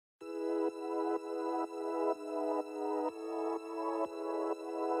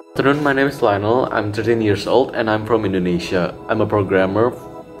Good afternoon, my name is Lionel. I'm 13 years old and I'm from Indonesia. I'm a programmer,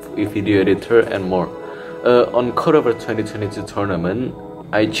 a video editor, and more. On Codeavour 2022 tournament,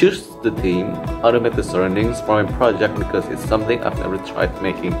 I choose the theme Automate the Surroundings for my project because it's something I've never tried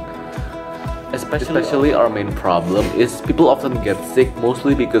making. Especially our main problem is people often get sick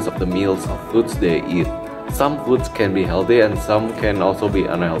mostly because of the meals of foods they eat. Some foods can be healthy and some can also be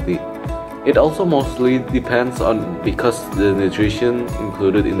unhealthy. It also mostly depends on because the nutrition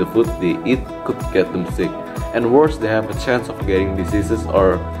included in the food they eat could get them sick, and worse, they have a chance of getting diseases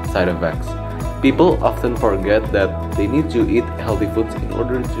or side effects. People often forget that they need to eat healthy foods in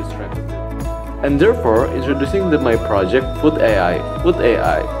order to strengthen them. And therefore, introducing my project Food AI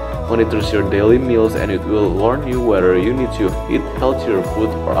monitors your daily meals and it will warn you whether you need to eat healthier food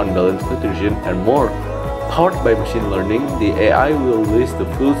or unbalanced nutrition and more. Powered by machine learning, the AI will list the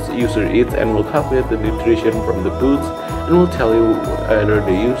foods user eats and will calculate the nutrition from the foods and will tell you whether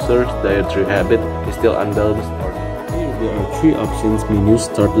the user's dietary habit is still unbalanced or not. Here there are three options menu: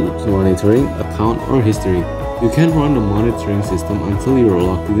 start monitoring, account, or history. You can run the monitoring system until you are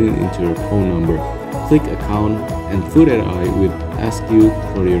logged into your phone number. Click account and Food AI will ask you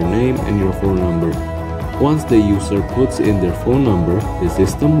for your name and your phone number. Once the user puts in their phone number, the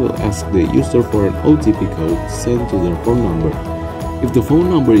system will ask the user for an OTP code sent to their phone number. If the phone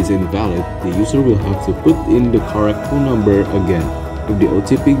number is invalid, the user will have to put in the correct phone number again. If the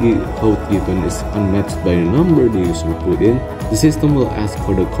OTP code given is unmatched by the number the user put in, the system will ask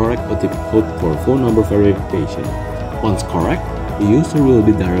for the correct OTP code for phone number verification. Once correct, the user will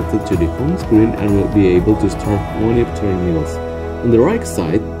be directed to the home screen and will be able to start monitoring meals. On the right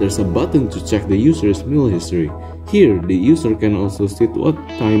side, there's a button to check the user's meal history. Here, the user can also see what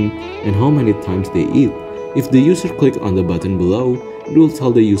time and how many times they eat. If the user clicks on the button below, it will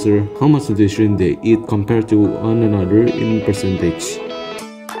tell the user how much nutrition they eat compared to one another in percentage.